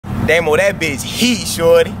Damo, that bitch heat,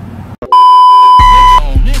 shorty.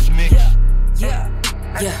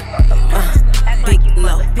 Big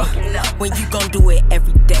low. When you gon' do it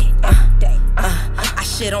every day. I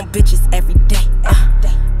shit on bitches every day.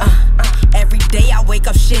 Every day I wake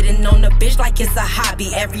up shitting on the bitch like it's a hobby.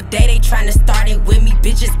 Every day they tryna start it with me,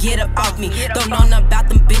 bitches get up off me. Don't know nothing about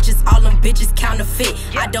them bitches, all them bitches counterfeit.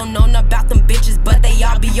 I don't know nothing about them bitches, but they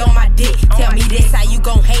all be on my dick. Tell me this, how you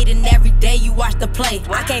gon' hate and every day you watch the play.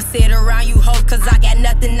 I can't sit around you hoes cause I got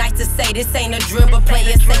nothing nice to say. This ain't a drill but play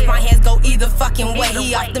it safe, my hands go either fucking way.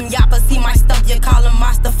 He off them yappas, he might stump you, call him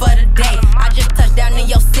monster for the day. I just touched down in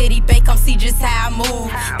your city, babe, come see just how I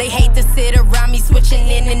move. They hate to sit around me switching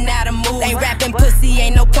in and out of moves. Ain't rapping pussy,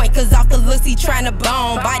 ain't no point cause off the looks he tryna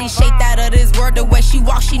bone. Body shaped out of this world, the way she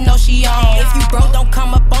walk, she know she on. If you broke, don't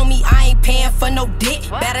come up on me, I ain't paying for no dick.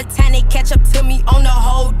 Better time they catch up to me on a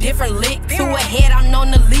whole different lick. Two ahead, I'm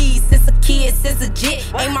on the lead, since a kid, since a jit.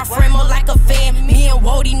 Ain't my friend more like a fan, me and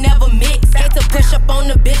Wody never mix. Hate to push up on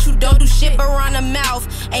the bitch who don't do shit but run her mouth.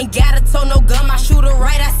 Ain't got a toe, no gun, my shooter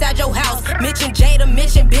right outside your house. Mention Jada,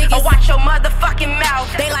 mention Biggie, oh watch your motherfucking mouth.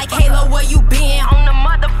 They like Halo, where you been? On the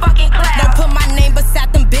motherfucking cloud. Don't put my name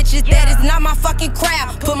beside them bitches, that is not my fucking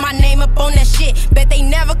crowd. Put my name up on that shit, bet they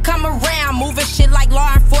never come around. Moving shit like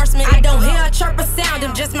law enforcement, I don't hear a chirp or sound.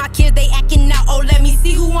 Them just my kids, they acting out, oh let me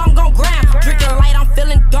see who I'm gon' ground. Drinking light, I'm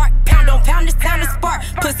feeling dark, pound on pound, it's time to spark.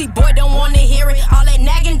 Pussy boy don't wanna hear it, all that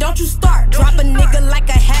nagging, don't you start. Drop a nigga like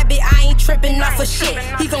a habit, I ain't tripping off of shit.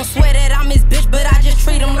 He gon' swear that I'm his bitch, but I just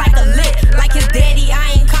treat him like a lick. Like his daddy,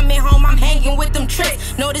 I ain't coming home, I'm hanging with them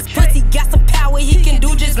tricks. Know this pussy got some power, he can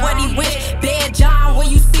do just what he wish. Bad John, when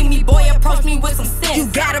you see me, boy, approach me with some sense. You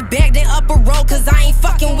got a bag, then up a road, cause I ain't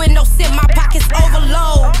fucking with no sin. My pockets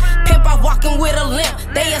overload, pimp out walking with a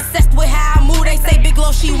limp. They obsessed with how I move, they say Big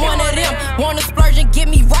Low, she one of them. Wanna splurge and get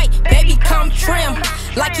me right, baby, come trim.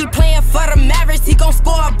 Like he playing for the Mavericks, he gon'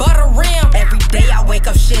 score a butter rim. Every day I wake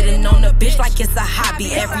up shitting on the bitch like it's a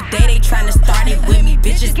hobby. Every day they tryna start it with me,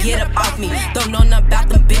 bitches get up off me. Don't know nothing about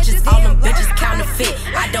them bitches, all them bitches